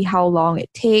probably be how long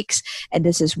it takes, and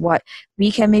this is what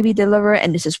we can maybe deliver,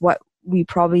 and this is what we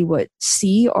probably would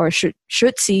see or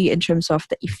should see in terms of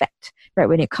the effect, right,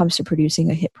 when it comes to producing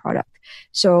a hit product.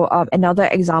 So another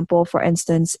example, for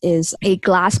instance, is a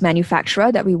glass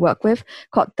manufacturer that we work with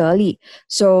called Deli.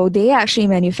 So they actually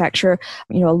manufacture,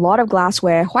 a lot of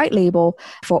glassware, white label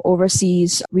for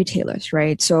overseas retailers,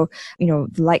 right? So, the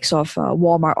likes of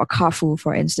Walmart or Carrefour,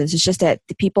 for instance. It's just that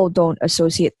the people don't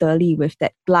associate Deli with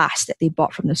that glass that they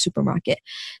bought from the supermarket.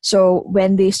 So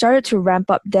when they started to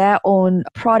ramp up their own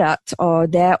product or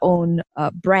their own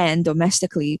brand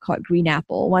domestically called Green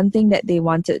Apple, one thing that they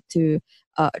wanted to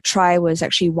try was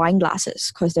actually wine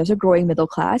glasses, because there's a growing middle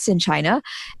class in China,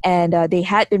 and they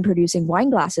had been producing wine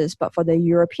glasses, but for the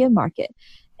European market.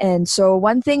 And so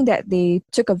one thing that they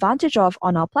took advantage of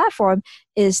on our platform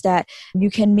is that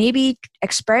you can maybe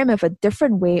experiment with a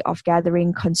different way of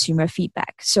gathering consumer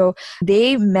feedback. So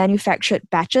they manufactured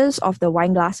batches of the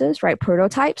wine glasses, right,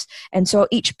 prototypes. And so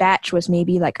each batch was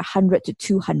maybe like 100 to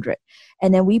 200.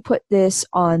 And then we put this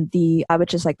on the,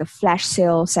 which is like the flash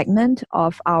sale segment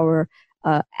of our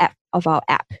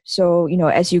app. So,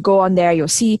 as you go on there, you'll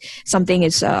see something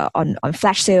is on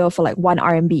flash sale for like 1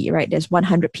 RMB, right? There's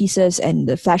 100 pieces and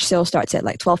the flash sale starts at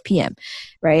like 12 p.m.,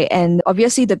 right? And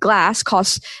obviously the glass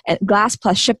plus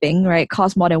shipping, right,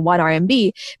 costs more than 1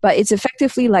 RMB, but it's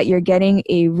effectively like you're getting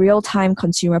a real-time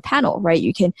consumer panel, right?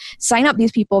 You can sign up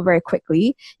these people very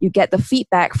quickly, you get the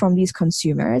feedback from these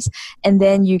consumers, and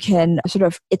then you can sort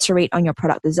of iterate on your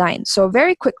product design. So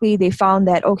very quickly they found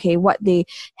that, okay, what they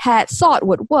had thought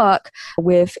would work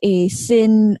with a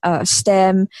thin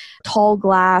stem, tall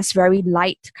glass, very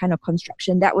light kind of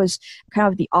construction, that was kind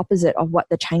of the opposite of what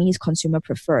the Chinese consumer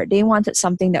preferred. They wanted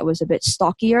something that was a bit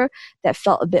stockier, that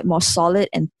felt a bit more solid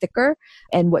and thicker,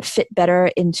 and would fit better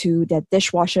into their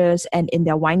dishwashers and in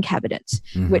their wine cabinets,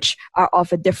 which are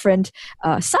of a different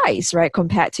size, right,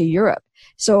 compared to Europe.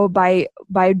 So by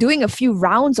doing a few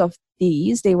rounds of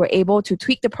these, they were able to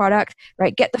tweak the product,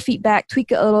 right, get the feedback,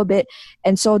 tweak it a little bit.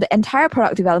 And so the entire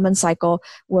product development cycle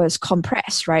was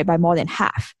compressed, right, by more than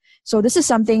half. So this is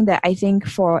something that I think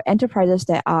for enterprises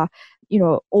that are,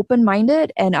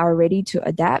 open-minded and are ready to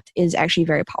adapt is actually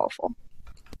very powerful.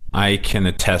 I can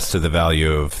attest to the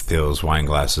value of those wine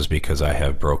glasses because I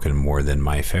have broken more than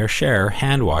my fair share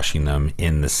hand washing them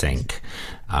in the sink.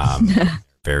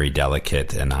 Very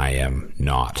delicate, and I am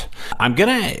not. I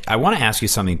want to ask you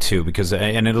something too, because,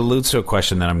 and it alludes to a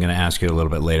question that I'm going to ask you a little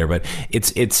bit later, but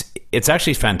it's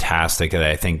actually fantastic that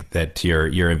I think that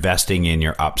you're investing in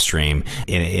your upstream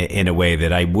in a way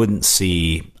that I wouldn't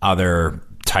see other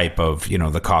type of,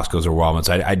 the Costco's or Walmart's.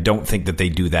 I don't think that they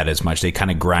do that as much. They kind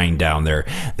of grind down their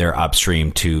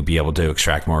upstream to be able to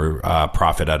extract more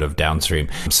profit out of downstream.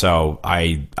 So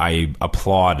I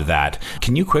applaud that.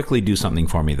 Can you quickly do something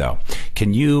for me though?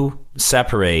 Can you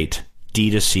separate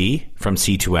D2C from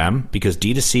C2M? Because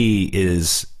D2C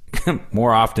is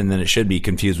more often than it should be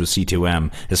confused with C2M,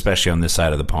 especially on this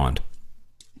side of the pond.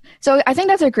 So I think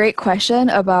that's a great question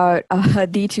about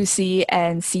D2C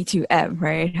and C2M,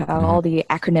 right? All the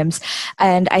acronyms.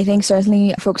 And I think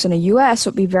certainly folks in the US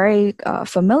would be very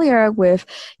familiar with,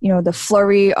 the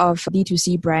flurry of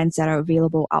D2C brands that are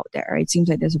available out there. Right? It seems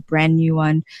like there's a brand new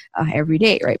one every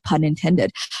day, right? Pun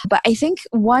intended. But I think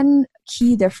one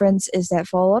key difference is that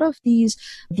for a lot of these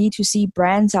D2C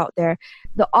brands out there,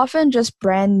 they're often just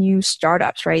brand new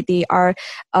startups, right? They are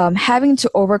having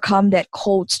to overcome that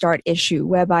cold start issue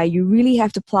whereby you really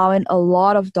have to plow in a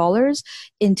lot of dollars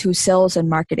into sales and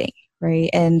marketing.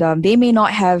 Right. And they may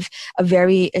not have a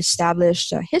very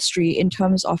established history in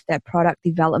terms of that product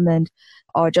development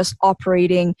or just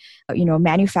operating,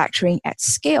 manufacturing at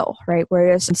scale, right?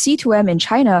 Whereas in C2M in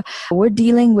China, we're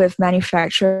dealing with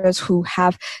manufacturers who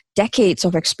have decades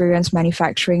of experience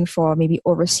manufacturing for maybe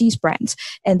overseas brands.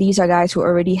 And these are guys who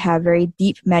already have very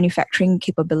deep manufacturing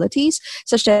capabilities,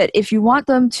 such that if you want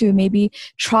them to maybe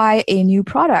try a new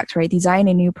product, right, design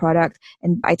a new product,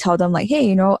 and I tell them like,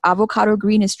 hey, avocado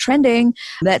green is trending,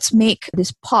 let's make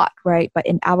this pot, right, but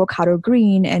in avocado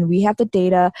green, and we have the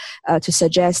data to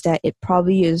suggest that it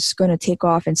probably is going to take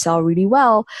off and sell really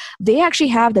well, they actually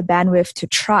have the bandwidth to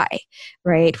try,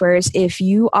 right? Whereas if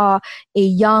you are a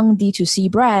young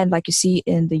D2C brand, like you see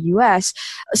in the US,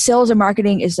 sales and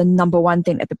marketing is the number one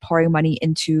thing that they're pouring money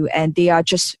into, and they are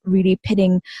just really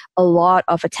pitting a lot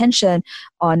of attention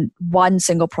on one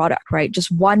single product, right?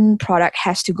 Just one product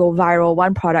has to go viral,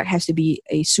 one product has to be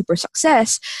a super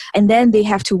success, and then they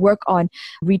have to work on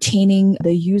retaining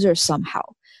the users somehow.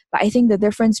 But I think the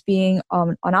difference being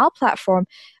on our platform,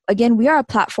 again, we are a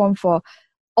platform for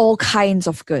all kinds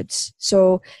of goods.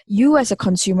 So you as a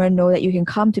consumer know that you can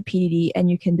come to PDD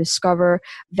and you can discover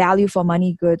value for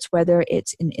money goods, whether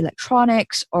it's in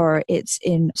electronics or it's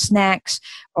in snacks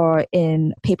or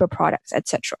in paper products,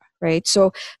 etc. Right?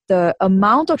 So the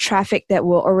amount of traffic that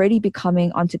will already be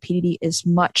coming onto PDD is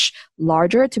much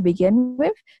larger to begin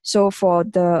with. So for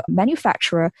the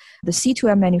manufacturer, the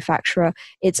C2M manufacturer,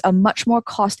 it's a much more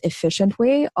cost-efficient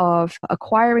way of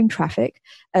acquiring traffic,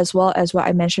 as well as what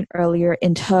I mentioned earlier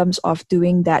in terms of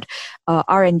doing that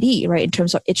R&D, right, in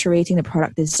terms of iterating the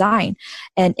product design.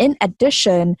 And in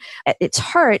addition, at its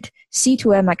heart,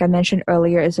 C2M, like I mentioned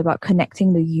earlier, is about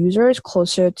connecting the users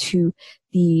closer to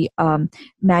the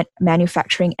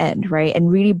manufacturing end, right? And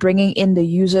really bringing in the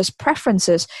user's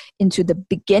preferences into the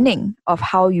beginning of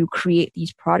how you create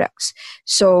these products.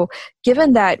 So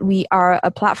given that we are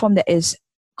a platform that is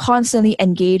constantly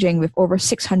engaging with over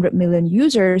 600 million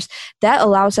users, that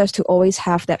allows us to always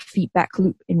have that feedback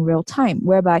loop in real time,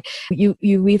 whereby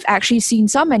we've actually seen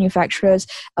some manufacturers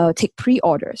take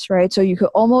pre-orders, right? So you could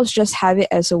almost just have it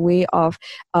as a way of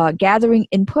gathering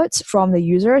inputs from the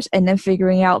users and then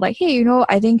figuring out like, hey,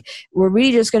 I think we're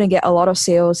really just going to get a lot of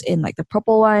sales in like the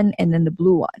purple one and then the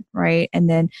blue one, right? And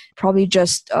then probably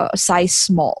just a size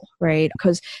small, right?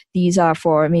 Because these are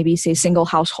for maybe say single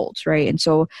households, right? And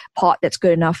so pot that's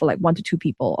good enough for like 1 to 2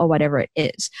 people or whatever it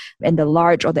is. And the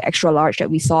large or the extra large that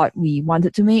we thought we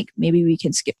wanted to make, maybe we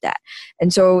can skip that.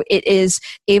 And so it is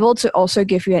able to also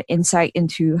give you an insight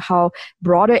into how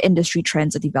broader industry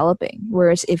trends are developing.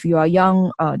 Whereas if you are a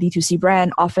young D2C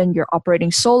brand, often you're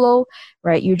operating solo,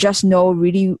 right? You just know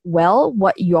really well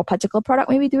what your particular product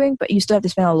may be doing, but you still have to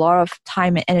spend a lot of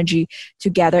time and energy to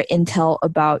gather intel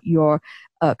about your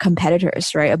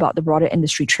competitors, right, about the broader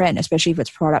industry trend, especially if it's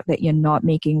product that you're not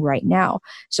making right now.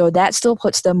 So that still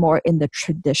puts them more in the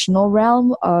traditional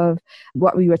realm of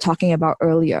what we were talking about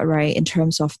earlier, right, in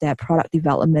terms of that product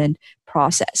development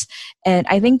process. And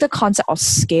I think the concept of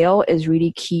scale is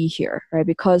really key here, right,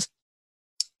 because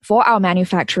for our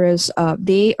manufacturers,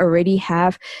 they already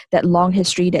have that long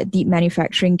history, that deep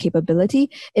manufacturing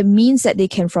capability. It means that they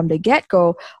can, from the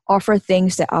get-go, offer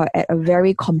things that are at a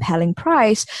very compelling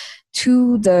price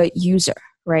to the user,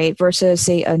 right? Versus,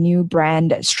 say, a new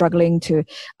brand that's struggling to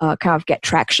kind of get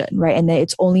traction, right? And then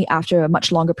it's only after a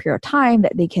much longer period of time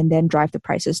that they can then drive the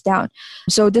prices down.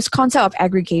 So this concept of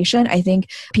aggregation, I think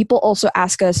people also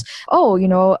ask us,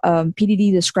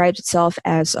 PDD describes itself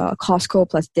as Costco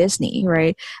plus Disney,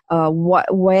 right?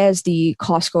 Where's the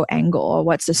Costco angle, or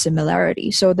what's the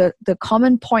similarity? So the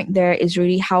common point there is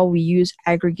really how we use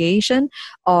aggregation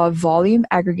of volume,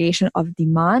 aggregation of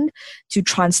demand to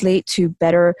translate to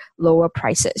better, lower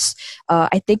prices.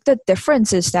 I think the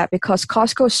difference is that because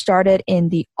Costco started in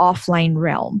the offline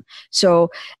realm, so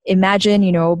imagine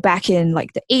back in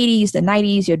like the 80s, the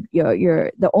 90s,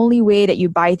 you're the only way that you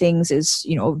buy things is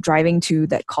driving to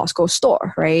that Costco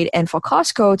store, right? And for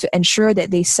Costco to ensure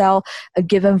that they sell a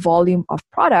given volume of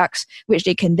products, which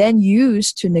they can then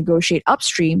use to negotiate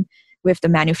upstream with the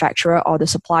manufacturer or the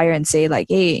supplier and say like,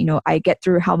 hey, I get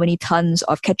through how many tons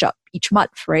of ketchup each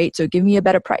month, right? So give me a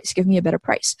better price, give me a better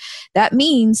price. That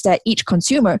means that each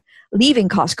consumer leaving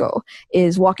Costco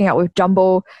is walking out with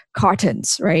jumbo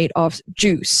cartons, right, of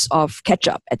juice, of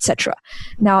ketchup, etc.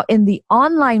 Now, in the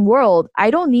online world,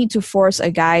 I don't need to force a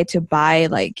guy to buy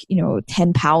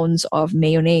 10 pounds of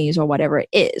mayonnaise or whatever it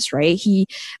is, right? He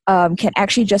can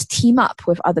actually just team up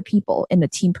with other people in the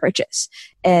team purchase.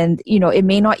 And, it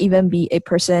may not even be a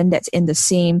person that's in the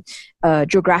same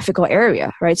geographical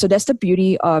area, right? So that's the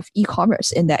beauty of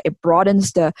e-commerce, in that it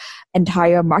broadens the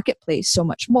entire marketplace so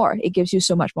much more. It gives you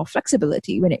so much more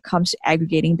flexibility when it comes to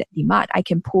aggregating that demand. I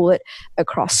can pull it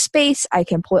across space. I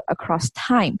can pull it across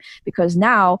time, because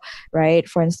now, right,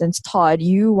 for instance, Todd,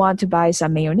 you want to buy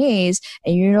some mayonnaise,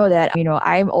 and you know that,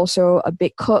 I'm also a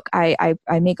big cook. I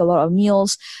make a lot of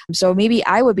meals. So maybe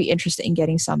I would be interested in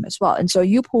getting some as well. And so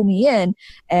you pull me in,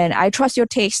 and I trust your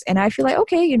taste, and I feel like,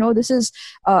 okay, this is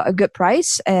a good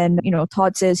price, and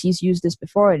Todd says he's used this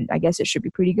before, and I guess it should be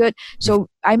pretty good. So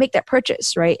I make that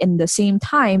purchase, right, in the same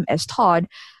time as Todd,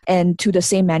 and to the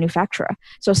same manufacturer.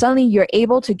 So suddenly you're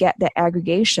able to get that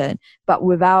aggregation, but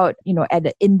without, at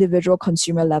the individual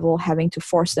consumer level, having to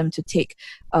force them to take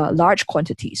large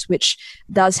quantities, which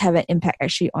does have an impact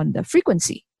actually on the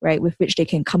frequency, right, with which they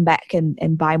can come back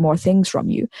and buy more things from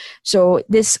you. So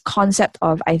this concept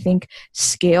of, I think,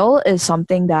 scale is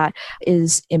something that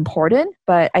is important.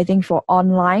 But I think for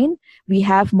online, we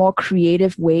have more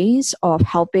creative ways of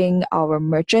helping our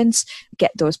merchants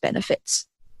get those benefits.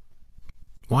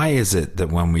 Why is it that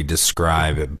when we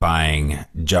describe buying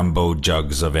jumbo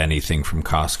jugs of anything from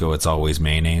Costco, it's always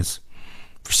mayonnaise?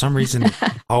 For some reason, it's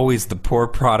always the poor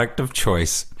product of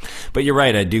choice. But you're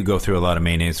right, I do go through a lot of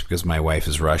mayonnaise because my wife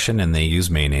is Russian and they use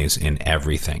mayonnaise in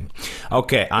everything.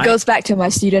 Okay. It goes back to my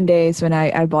student days when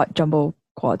I bought jumbo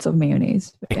quarts of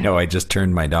mayonnaise. Yeah. I know, I just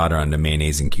turned my daughter onto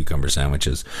mayonnaise and cucumber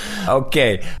sandwiches.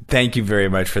 Okay, thank you very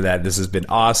much for that. This has been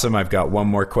awesome. I've got one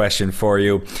more question for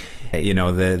you.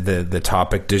 The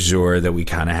topic du jour that we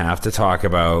kind of have to talk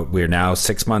about. We're now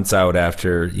 6 months out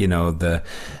after, the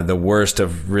worst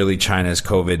of really China's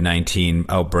COVID-19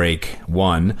 outbreak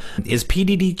one. Is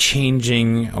PDD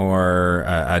changing or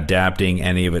adapting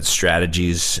any of its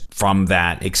strategies from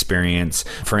that experience?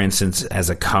 For instance, as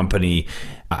a company,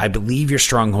 I believe your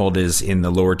stronghold is in the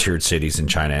lower tiered cities in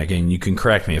China. Again, you can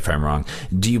correct me if I'm wrong.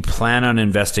 Do you plan on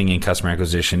investing in customer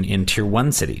acquisition in tier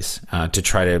 1 cities to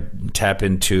try to tap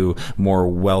into more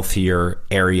wealthier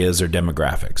areas or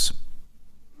demographics?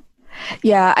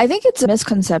 Yeah, I think it's a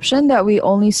misconception that we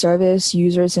only service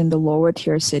users in the lower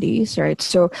tier cities, right?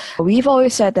 So we've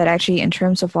always said that actually in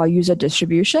terms of our user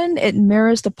distribution, it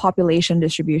mirrors the population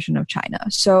distribution of China.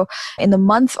 So in the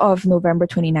month of November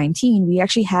 2019, we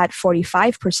actually had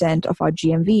 45% of our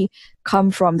GMV come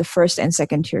from the first and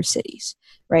second tier cities.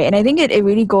 Right. And I think it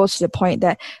really goes to the point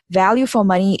that value for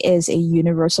money is a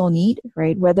universal need,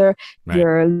 right? Whether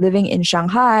you're living in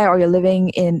Shanghai or you're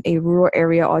living in a rural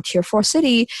area or tier 4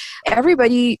 city,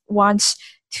 everybody wants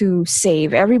to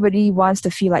save. Everybody wants to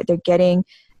feel like they're getting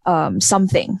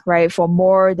something, right, for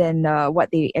more than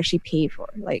what they actually paid for.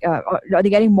 Or they're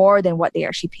getting more than what they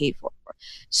actually paid for.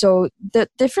 So the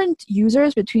different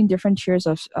users between different tiers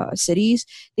of cities,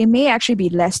 they may actually be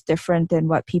less different than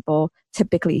what people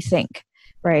typically think.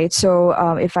 Right. So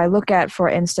if I look at, for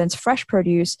instance, fresh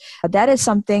produce, that is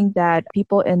something that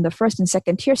people in the first and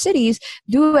second tier cities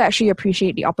do actually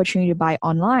appreciate the opportunity to buy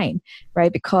online,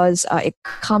 right? Because it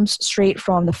comes straight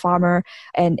from the farmer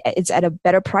and it's at a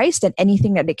better price than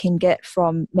anything that they can get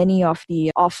from many of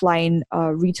the offline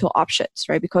retail options,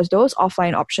 right? Because those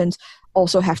offline options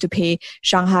also have to pay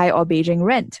Shanghai or Beijing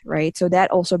rent, right? So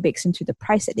that also bakes into the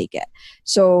price that they get.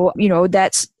 So,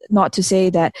 that's not to say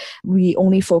that we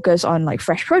only focus on like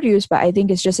fresh produce, but I think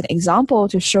it's just an example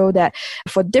to show that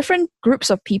for different groups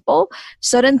of people,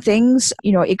 certain things,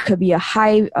 it could be a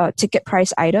high ticket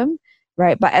price item,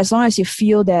 right? But as long as you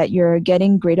feel that you're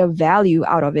getting greater value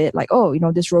out of it, like,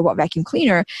 this robot vacuum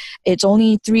cleaner, it's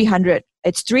only 300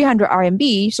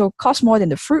 RMB, so it costs more than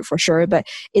the fruit for sure, but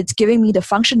it's giving me the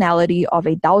functionality of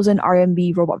a 1,000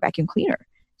 RMB robot vacuum cleaner.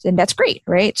 And that's great,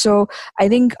 right? So I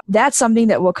think that's something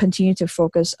that we'll continue to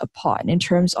focus upon in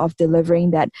terms of delivering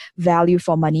that value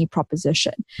for money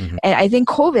proposition. Mm-hmm. And I think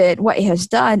COVID, what it has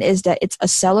done is that it's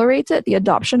accelerated the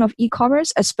adoption of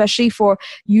e-commerce, especially for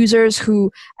users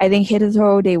who I think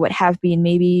hitherto they would have been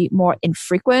maybe more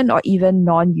infrequent or even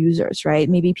non-users, right?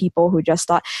 Maybe people who just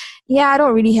thought, I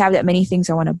don't really have that many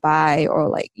things I want to buy,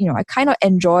 or I kind of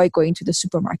enjoy going to the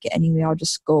supermarket anyway, I'll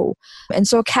just go. And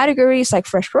so categories like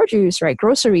fresh produce, right,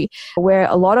 grocery, where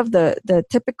a lot of the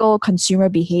typical consumer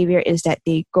behavior is that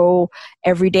they go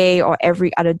every day or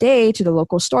every other day to the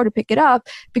local store to pick it up.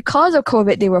 Because of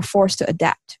COVID, they were forced to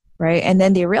adapt, right? And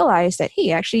then they realize that,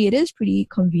 hey, actually it is pretty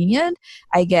convenient.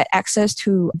 I get access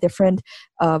to different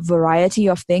variety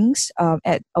of things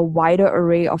at a wider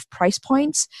array of price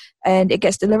points, and it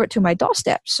gets delivered to my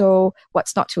doorstep. So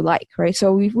what's not to like, right?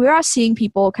 So we are seeing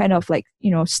people kind of like,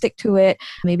 stick to it,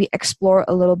 maybe explore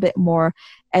a little bit more.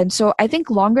 And so I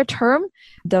think longer term,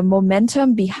 the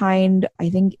momentum behind,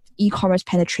 e-commerce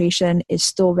penetration is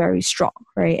still very strong,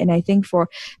 right? And I think for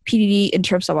PDD, in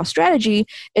terms of our strategy,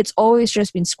 it's always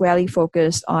just been squarely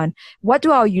focused on what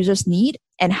do our users need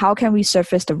and how can we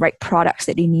surface the right products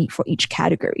that they need for each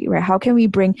category, right? How can we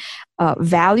bring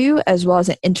value as well as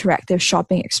an interactive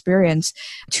shopping experience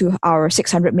to our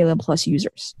 600 million plus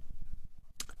users?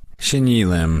 Xin Yi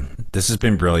Lim, this has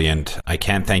been brilliant. I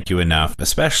can't thank you enough,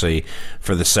 especially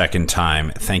for the second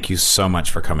time. Thank you so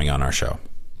much for coming on our show.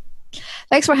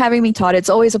 Thanks for having me, Todd. It's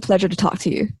always a pleasure to talk to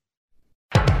you.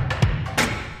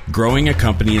 Growing a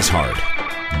company is hard.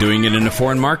 Doing it in a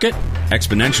foreign market?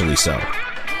 Exponentially so.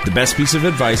 The best piece of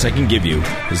advice I can give you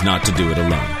is not to do it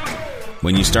alone.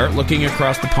 When you start looking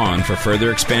across the pond for further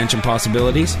expansion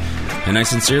possibilities, and I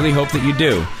sincerely hope that you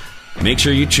do, make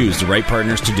sure you choose the right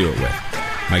partners to do it with.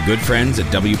 My good friends at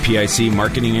WPIC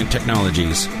Marketing and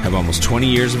Technologies have almost 20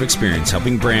 years of experience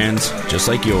helping brands, just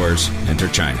like yours, enter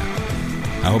China.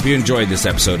 I hope you enjoyed this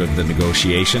episode of The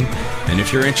Negotiation, and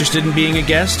if you're interested in being a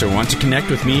guest or want to connect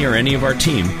with me or any of our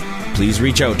team, please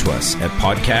reach out to us at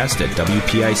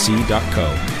podcast@wpic.co,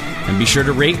 and be sure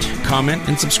to rate, comment,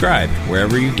 and subscribe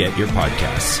wherever you get your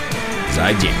podcasts.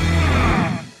 再见。